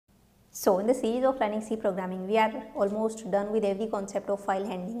So in the series of learning C programming, we are almost done with every concept of file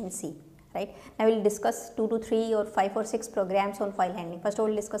handling in C, right? Now we will discuss 2 to 3 or 5 or 6 programs on file handling. First of all,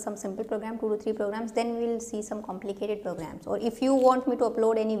 we will discuss some simple program, 2 to 3 programs, then we will see some complicated programs. Or if you want me to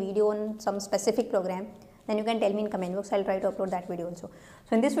upload any video on some specific program, then you can tell me in comment box. I will try to upload that video also.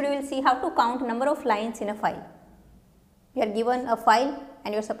 So in this video, we will see how to count number of lines in a file. You are given a file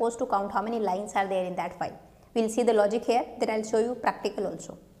and you are supposed to count how many lines are there in that file. We will see the logic here, then I will show you practical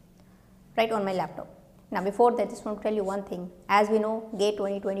also, right, on my laptop. Now before that, I just want to tell you one thing. As we know, GATE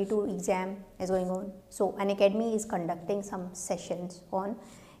 2022 exam is going on. So Unacademy is conducting some sessions on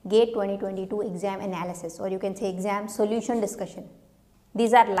GATE 2022 exam analysis, or you can say exam solution discussion.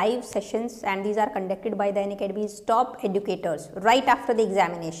 These are live sessions and these are conducted by the Unacademy's top educators right after the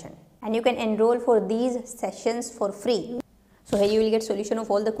examination. And you can enroll for these sessions for free. So here you will get solution of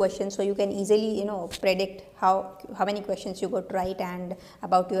all the questions, so you can easily predict how many questions you got right and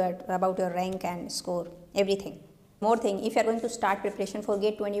about your rank and score, everything. More thing, if you are going to start preparation for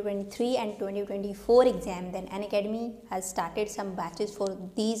GATE 2023 and 2024 exam, then Unacademy has started some batches for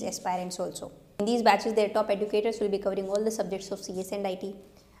these aspirants also. In these batches, their top educators will be covering all the subjects of CS and IT.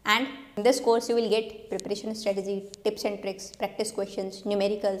 And in this course, you will get preparation strategy, tips and tricks, practice questions,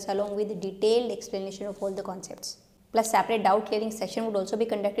 numericals, along with detailed explanation of all the concepts. Plus separate doubt clearing session would also be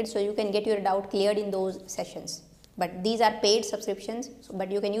conducted, so you can get your doubt cleared in those sessions. But these are paid subscriptions,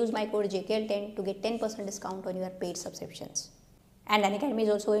 but you can use my code JKL10 to get 10% discount on your paid subscriptions. And Unacademy is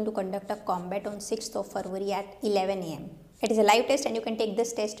also going to conduct a combat on 6th of February at 11 AM. It is a live test and you can take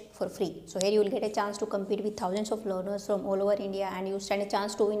this test for free. So here you will get a chance to compete with thousands of learners from all over India, and you stand a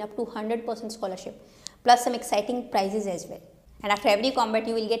chance to win up to 100% scholarship, plus some exciting prizes as well. And after every combat,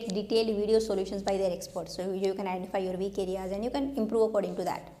 you will get detailed video solutions by their experts. So you can identify your weak areas and you can improve according to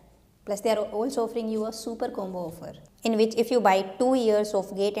that. Plus they are also offering you a super combo offer, in which if you buy 2 years of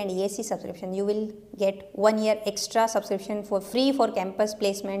GATE and ESC subscription, you will get 1 year extra subscription for free for campus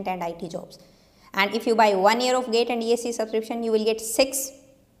placement and IT jobs. And if you buy 1 year of GATE and ESC subscription, you will get 6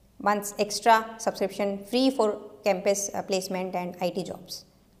 months extra subscription free for campus placement and IT jobs.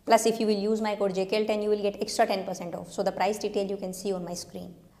 Plus if you will use my code JKL10, you will get extra 10% off. So the price detail you can see on my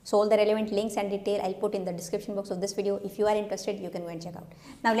screen. So all the relevant links and detail I'll put in the description box of this video. If you are interested, you can go and check out.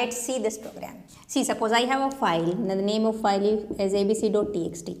 Now let's see this program. See, suppose I have a file. Now the name of file is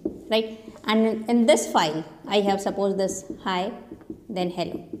abc.txt, right? And in this file, I have suppose this hi, then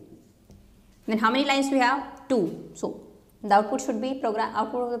hello. Then how many lines we have? 2. So the output should be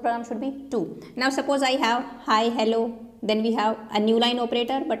output of the program should be 2. Now suppose I have hi, hello, then we have a new line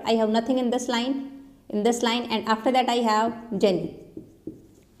operator, but I have nothing in this line, and after that I have Jenny.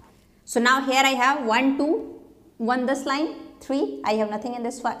 So now here I have 1, 2, 1 this line, 3, I have nothing in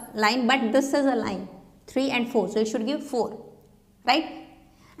this line, but this is a line, 3 and 4, so it should give 4, right?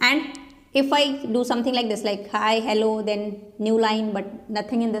 And if I do something like this, like hi, hello, then new line, but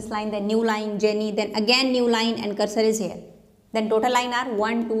nothing in this line, then new line, Jenny, then again new line, and cursor is here, then total line are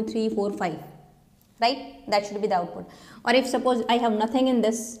 1, 2, 3, 4, 5. Right? That should be the output. Or if suppose I have nothing in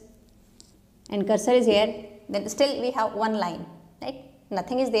this and cursor is here, then still we have 1 line, right?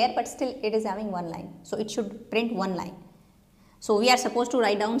 Nothing is there, but still it is having 1 line. So it should print 1 line. So we are supposed to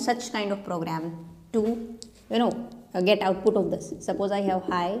write down such kind of program to, get output of this. Suppose I have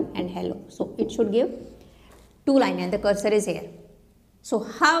hi and hello. So it should give 2 line and the cursor is here. So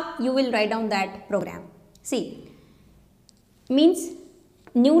how you will write down that program? See, means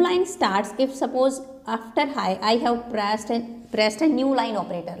new line starts if suppose after hi I have pressed a new line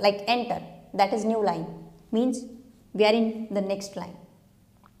operator like enter, that is new line, means we are in the next line.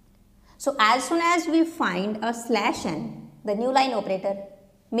 So as soon as we find a /n, the new line operator,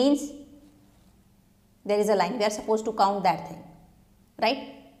 means there is a line, we are supposed to count that thing,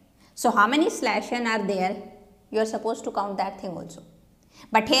 right? So how many /n are there, you are supposed to count that thing also.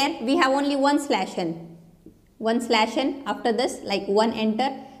 But here we have only 1 /n. 1 /n, after this like 1 enter,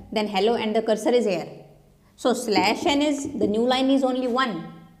 then hello, and the cursor is here. So /n is, the new line is only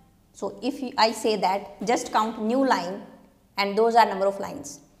 1. So if I say that just count new line, and those are number of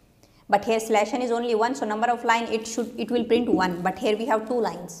lines. But here /n is only 1, so number of line it will print 1, but here we have 2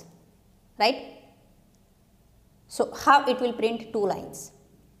 lines, right? So how it will print 2 lines?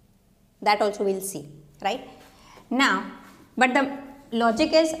 That also we'll see, right? Now, but the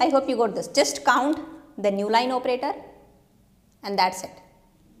logic is, I hope you got this, just count the new line operator and that's it,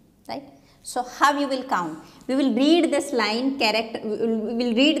 right? So how you will count? We will read this line character, we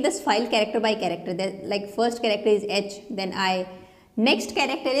will read this file character by character. Like first character is H, then I, next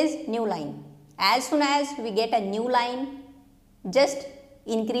character is new line. As soon as we get a new line, just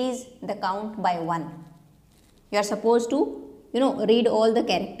increase the count by 1. You are supposed to read all the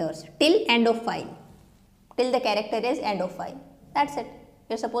characters till end of file, till the character is end of file. That's it.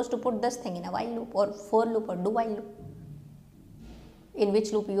 You're supposed to put this thing in a while loop or for loop or do while loop. In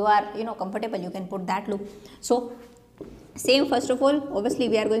which loop you are comfortable, you can put that loop. So same, first of all, obviously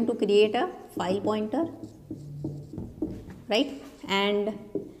we are going to create a file pointer, right? And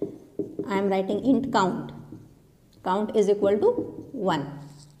I am writing int count. Count is equal to 1,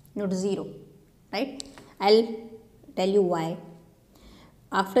 not 0, right? I'll tell you why.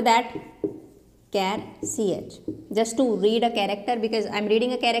 After that, char ch, just to read a character, because I am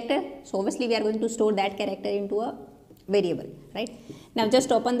reading a character, so obviously we are going to store that character into a variable, right? Now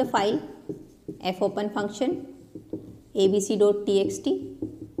just open the file, fopen function, abc.txt,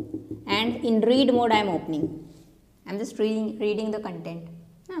 and in read mode I am opening. I am just reading the content,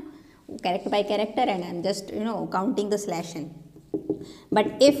 character by character, and I am just counting the /n. But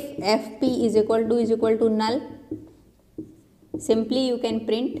if fp is equal to null, simply you can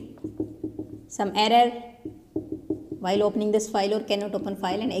print some error while opening this file or cannot open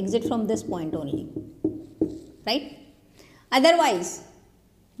file and exit from this point only, right? Otherwise,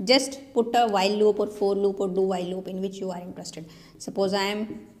 just put a while loop or for loop or do while loop in which you are interested. Suppose I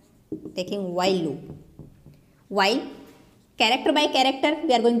am taking while loop. While character by character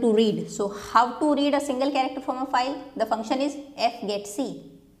we are going to read. So how to read a single character from a file? The function is fgetc,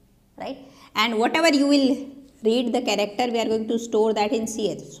 right? And whatever you will read the character, we are going to store that in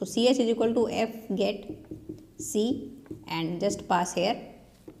ch. So ch is equal to fgetc, and just pass here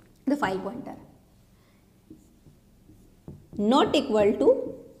the file pointer. Not equal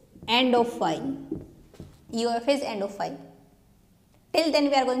to end of file. EOF is end of file. Till then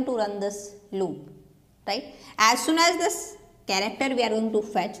we are going to run this loop, right? As soon as this character we are going to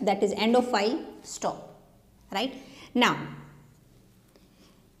fetch, that is end of file, stop, right? Now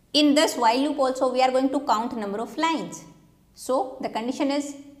in this while loop also we are going to count number of lines. So the condition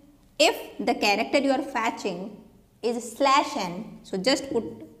is, if the character you are fetching is /n, so just put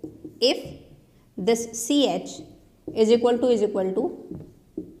if this ch is equal to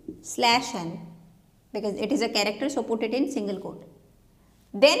 /n, because it is a character, so put it in single quote.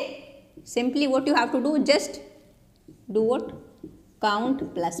 Then simply what you have to do, just do what?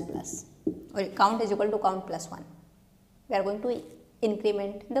 Count plus plus, or count is equal to count plus 1. We are going to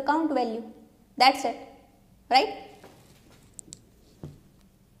increment the count value. That's it, right?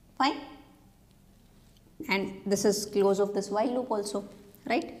 Fine. And this is close of this while loop also,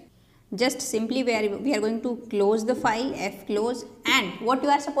 right? Just simply we are going to close the file, fclose, and what you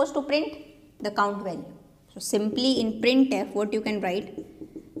are supposed to print? The count value. So simply in printf what you can write?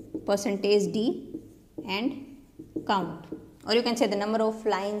 %d and count, or you can say the number of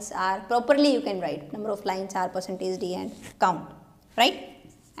lines are, properly you can write number of lines are %d and count, right?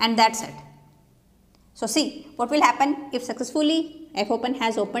 And that's it. So see what will happen if successfully fopen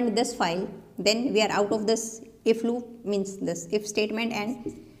has opened this file, then we are out of this if loop, means this if statement,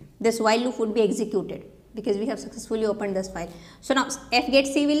 and this while loop would be executed because we have successfully opened this file. So now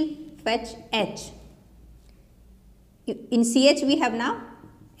fgetc will fetch h. In ch we have now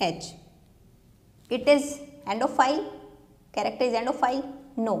h. It is end of file, character is end of file?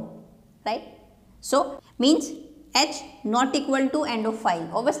 No, right? So means h not equal to end of file.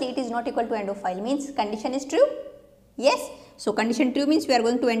 Obviously it is not equal to end of file, means condition is true. Yes. So condition true means we are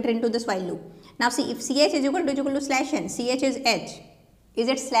going to enter into this while loop. Now see, if ch is equal to /n, ch is h. Is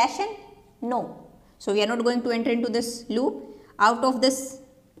it /n? No. So we are not going to enter into this loop. Out of this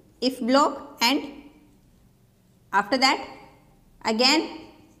if block, and after that again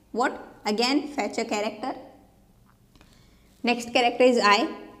what? Again fetch a character. Next character is I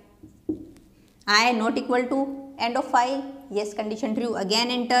not equal to end of file. Yes, condition true.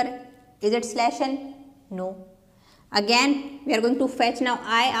 Again enter. Is it /n? No. Again we are going to fetch now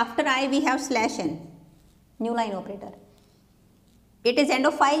I. After I we have /n, new line operator. It is end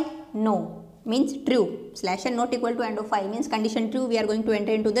of file? No, means true. /n not equal to end of file means condition true. We are going to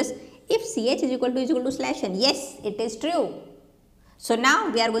enter into this if ch is equal to /n. Yes, it is true. So now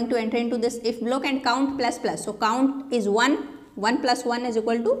we are going to enter into this if block and count plus plus. So count is 1, 1 plus 1 is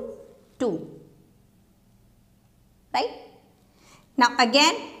equal to 2, right? Now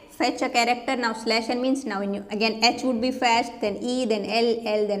again fetch a character. Now /n means now again h would be fetched, then e, then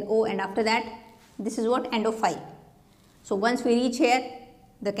l, then o, and after that this is what? End of file. So once we reach here,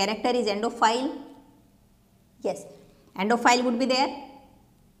 the character is end of file. Yes, end of file would be there.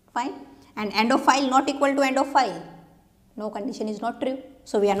 Fine. And end of file not equal to end of file. No, condition is not true.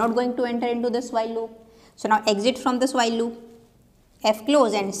 So we are not going to enter into this while loop. So now exit from this while loop,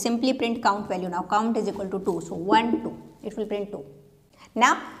 fclose, and simply print count value. Now count is equal to 2. So 1, 2. It will print 2.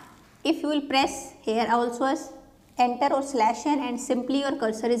 Now if you will press here also as enter or slash n and simply your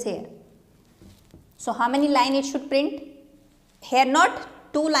cursor is here. So how many lines it should print? Here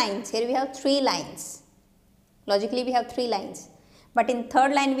not 2 lines, here we have 3 lines. Logically we have 3 lines, but in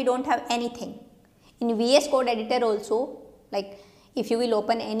third line we don't have anything. In VS Code editor also, like if you will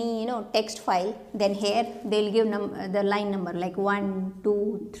open any text file, then here they will give the line number like 1,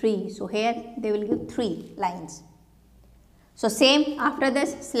 2, 3. So here they will give 3 lines. So same after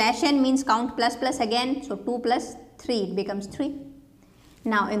this, slash n means count plus plus again. So 2 plus 3, it becomes 3.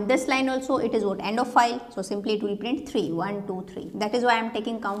 Now in this line also it is what? End of file. So simply it will print 3, 1, 2, 3. That is why I am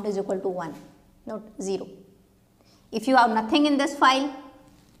taking count is equal to 1, not 0. If you have nothing in this file,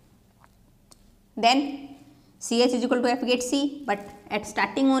 then ch is equal to f get c, but at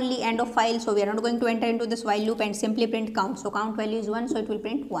starting only end of file, so we are not going to enter into this while loop and simply print count. So count value is 1, so it will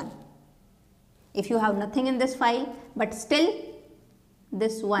print 1. If you have nothing in this file, but still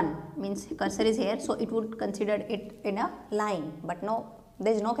this 1 means cursor is here, so it would consider it in a line, but no,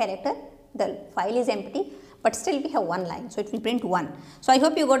 there is no character, the file is empty, but still we have 1 line, so it will print 1. So I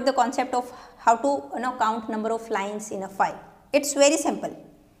hope you got the concept of how to count number of lines in a file. It's very simple.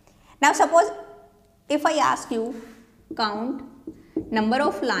 Now suppose if I ask you count number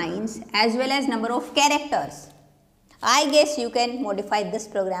of lines as well as number of characters, I guess you can modify this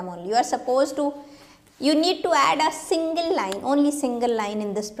program only. You are supposed to, you need to add a single line, only single line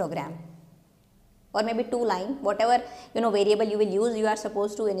in this program, or maybe 2 line, whatever variable you will use, you are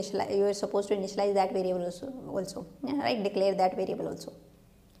supposed to initialize that variable also, yeah, right, declare that variable also,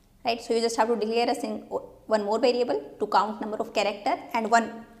 right. So you just have to declare one more variable to count number of character, and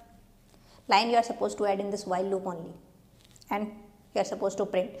 1 line you are supposed to add in this while loop only, and you are supposed to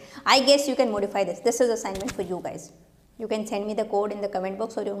print. I guess you can modify this. This is assignment for you guys. You can send me the code in the comment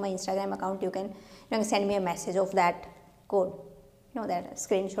box, or on my Instagram account you can send me a message of that code, that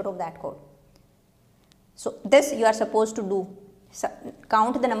screenshot of that code. So this you are supposed to do,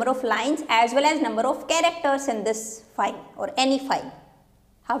 count the number of lines as well as number of characters in this file or any file,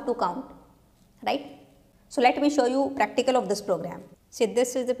 how to count, right. So let me show you practical of this program. See,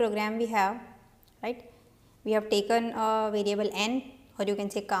 this is the program we have, right. We have taken a variable n, or you can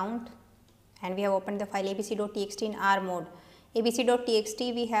say count, and we have opened the file abc.txt in R mode.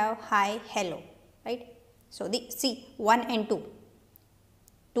 abc.txt we have hi, hello, right. So see 1 and 2,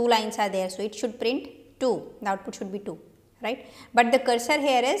 2 lines are there, so it should print 2, the output should be 2, right. But the cursor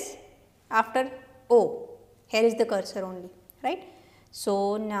here is after O, here is the cursor only, right.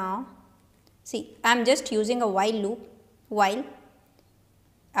 So now see, I am just using a while loop, while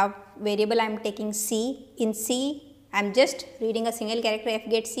a variable I am taking c, in c I am just reading a single character f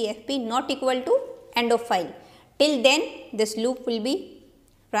get c fp not equal to end of file. Till then this loop will be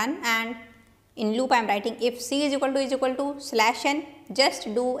run, and in loop I am writing if c is equal to slash n, just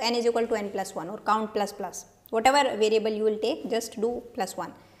do n is equal to n plus 1 or count plus plus, whatever variable you will take, just do plus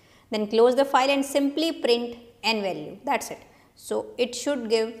 1. Then close the file and simply print n value, that is it. So it should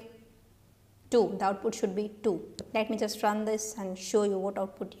give 2, the output should be 2. Let me just run this and show you what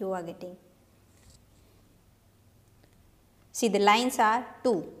output you are getting. See, the lines are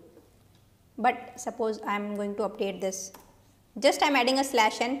 2, but suppose I am going to update this, just I am adding a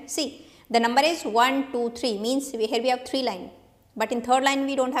slash n. See, the number is 1, 2, 3, means here we have 3 lines, but in third line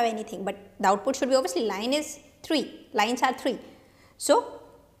we do not have anything, but the output should be obviously line is 3, lines are 3. So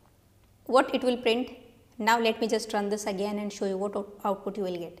what it will print? Now let me just run this again and show you what output you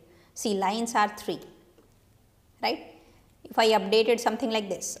will get. See, lines are 3, right. If I updated something like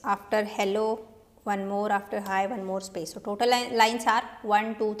this, after hello, 1 more, after hi, 1 more space. So total lines are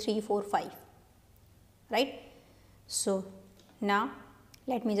 1, 2, 3, 4, 5, right. So now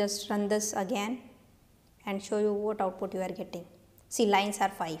let me just run this again and show you what output you are getting. See, lines are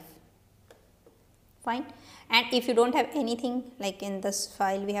 5, fine. And if you do not have anything, like in this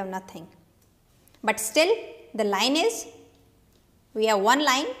file we have nothing, but still the line is, we have 1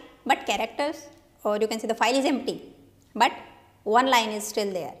 line, but characters, or you can say the file is empty, but 1 line is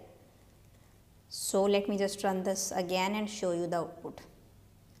still there. So let me just run this again and show you the output.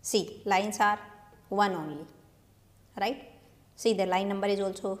 See, lines are 1 only, right. See, the line number is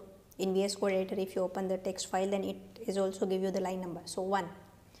also in VS Code editor. If you open the text file, then it is also give you the line number. So 1.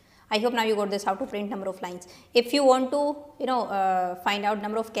 I hope now you got this, how to print number of lines. If you want to find out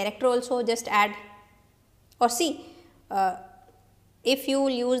number of character also, just add, or see, if you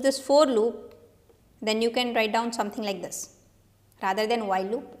use this for loop, then you can write down something like this. Rather than while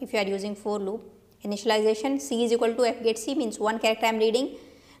loop, if you are using for loop, initialization c is equal to f get c means 1 character I am reading.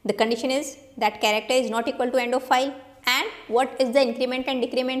 The condition is that character is not equal to end of file, and what is the increment and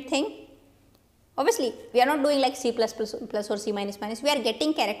decrement thing? Obviously, we are not doing like C++ or C++, we are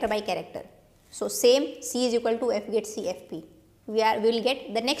getting character by character. So same, C is equal to F gets C FP. We will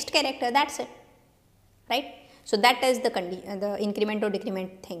get the next character, that's it, right? So that is the increment or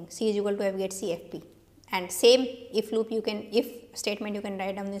decrement thing. C is equal to F gets C FP. And same if loop, you can, if statement, you can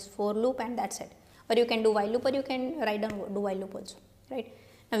write down this for loop and that's it. Or you can do while loop, or you can write down do while loop also, right?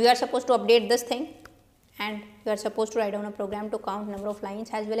 Now we are supposed to update this thing, and you are supposed to write down a program to count number of lines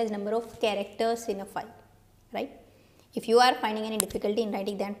as well as number of characters in a file, right? If you are finding any difficulty in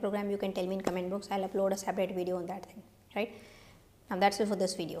writing that program, you can tell me in comment box. I'll upload a separate video on that thing, right? Now that's it for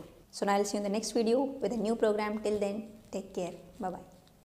this video. So now I'll see you in the next video with a new program. Till then, take care. Bye bye.